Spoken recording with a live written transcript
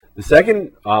The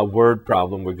second word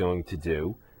problem we're going to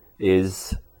do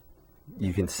is,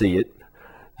 you can see it,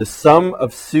 the sum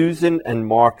of Susan and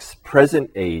Mark's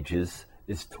present ages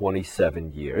is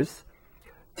 27 years.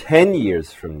 10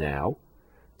 years from now,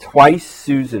 twice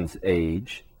Susan's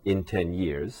age in 10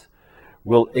 years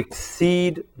will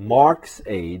exceed Mark's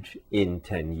age in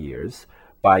 10 years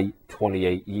by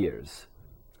 28 years.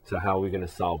 So how are we going to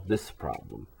solve this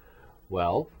problem?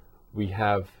 Well, we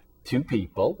have two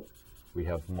people. We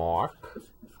have Mark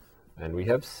and we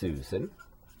have Susan,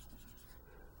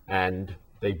 and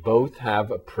they both have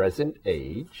a present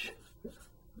age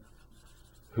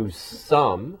whose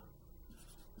sum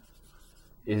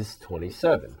is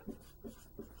 27.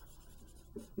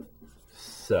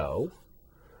 So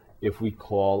if we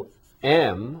call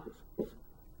M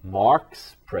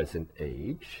Mark's present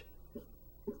age,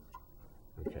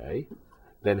 okay,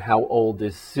 then how old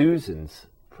is Susan's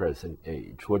present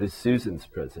age? What is Susan's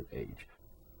present age?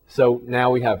 So now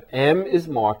we have M is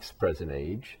Mark's present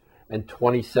age, and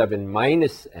 27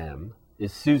 minus M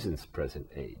is Susan's present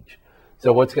age.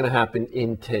 So what's going to happen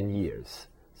in 10 years?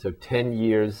 So 10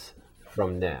 years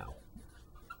from now.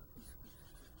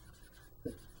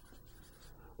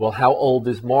 Well, how old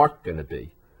is Mark going to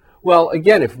be? Well,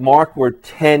 again, if Mark were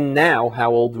 10 now,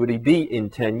 how old would he be in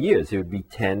 10 years? It would be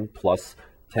 10 plus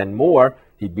 10 more,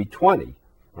 he'd be 20,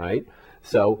 right?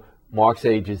 So Mark's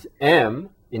age is M.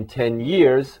 In 10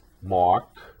 years, Mark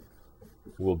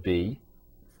will be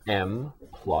M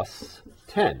plus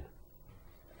 10,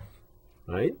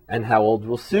 right? And how old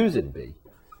will Susan be?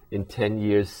 In 10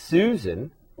 years,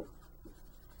 Susan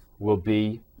will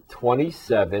be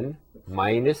 27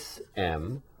 minus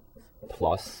M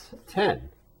plus 10.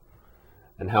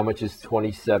 And how much is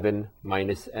 27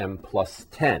 minus M plus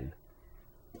 10?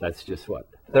 That's just what?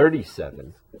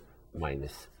 37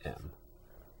 minus M,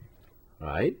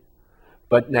 right?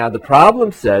 But now the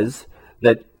problem says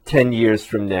that 10 years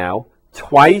from now,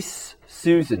 twice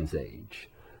Susan's age,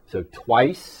 so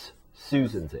twice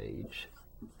Susan's age,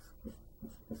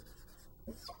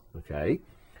 okay,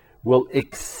 will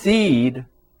exceed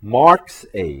Mark's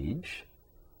age.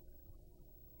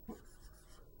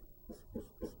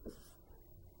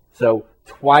 So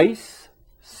twice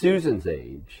Susan's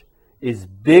age is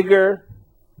bigger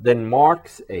than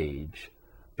Mark's age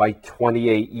by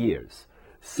 28 years.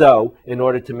 So in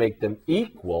order to make them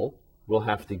equal, we'll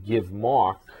have to give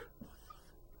Mark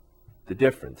the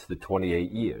difference, the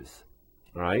 28 years,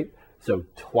 all right? So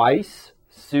twice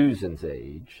Susan's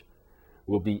age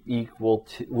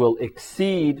will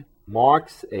exceed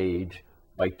Mark's age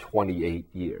by 28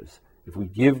 years. If we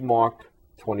give Mark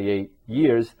 28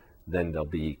 years, then they'll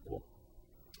be equal.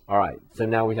 All right, so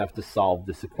now we have to solve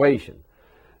this equation.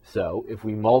 So if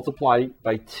we multiply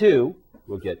by 2,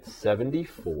 we'll get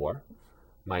 74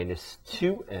 minus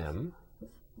 2m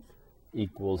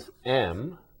equals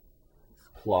m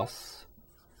plus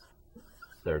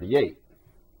 38.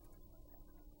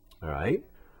 All right,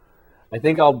 I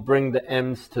think I'll bring the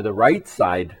m's to the right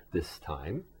side this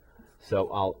time. So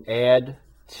I'll add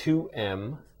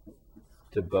 2m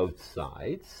to both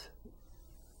sides,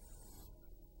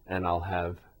 and I'll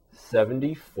have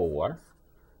 74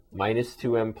 minus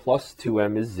 2m plus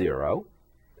 2m is 0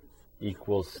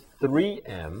 equals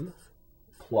 3m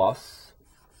plus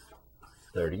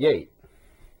 38.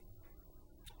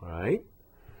 All right,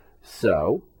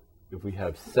 so if we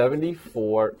have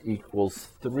 74 equals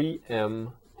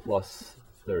 3m plus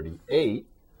 38,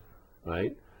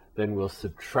 right, then we'll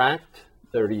subtract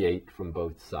 38 from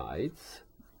both sides,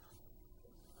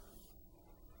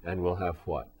 and we'll have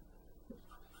what?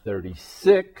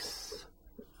 36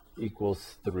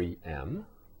 equals 3m,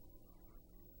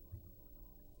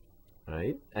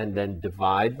 right? And then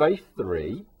divide by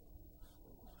 3,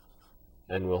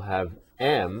 and we'll have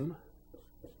m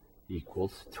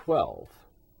equals 12,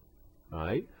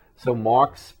 right? So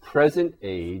Mark's present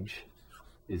age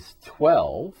is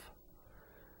 12,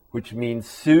 which means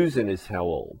Susan is how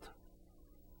old,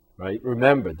 right?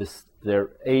 Remember, their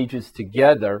ages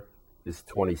together is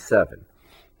 27.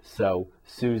 So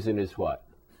Susan is what?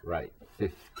 Right,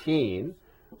 15,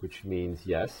 which means,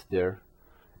 yes, their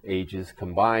ages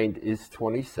combined is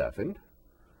 27,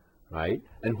 right?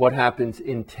 And what happens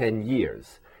in 10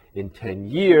 years? In 10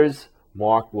 years,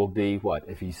 Mark will be what?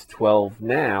 If he's 12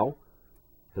 now,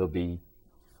 he'll be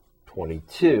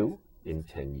 22 in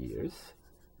 10 years.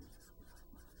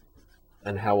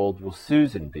 And how old will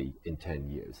Susan be in 10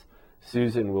 years?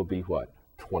 Susan will be what?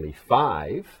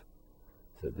 25.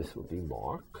 So this will be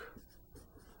Mark.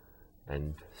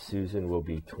 And Susan will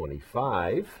be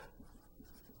 25.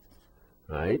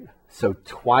 Right? So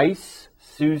twice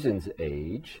Susan's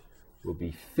age will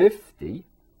be 50.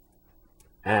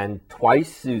 and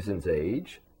twice Susan's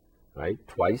age, right?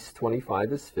 Twice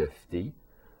 25 is 50,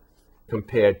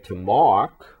 compared to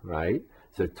Mark, right?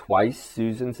 So twice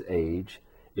Susan's age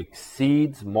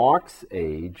exceeds Mark's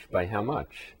age by how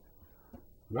much?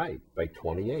 Right, by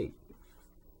 28,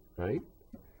 right?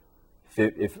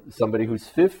 If somebody who's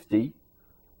 50,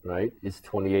 right, is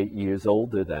 28 years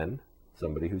older than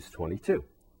somebody who's 22,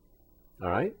 all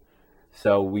right?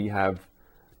 So we have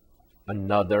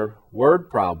another word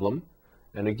problem.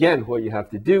 And again, what you have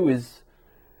to do is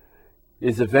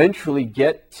eventually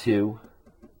get to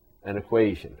an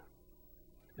equation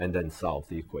and then solve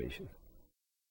the equation.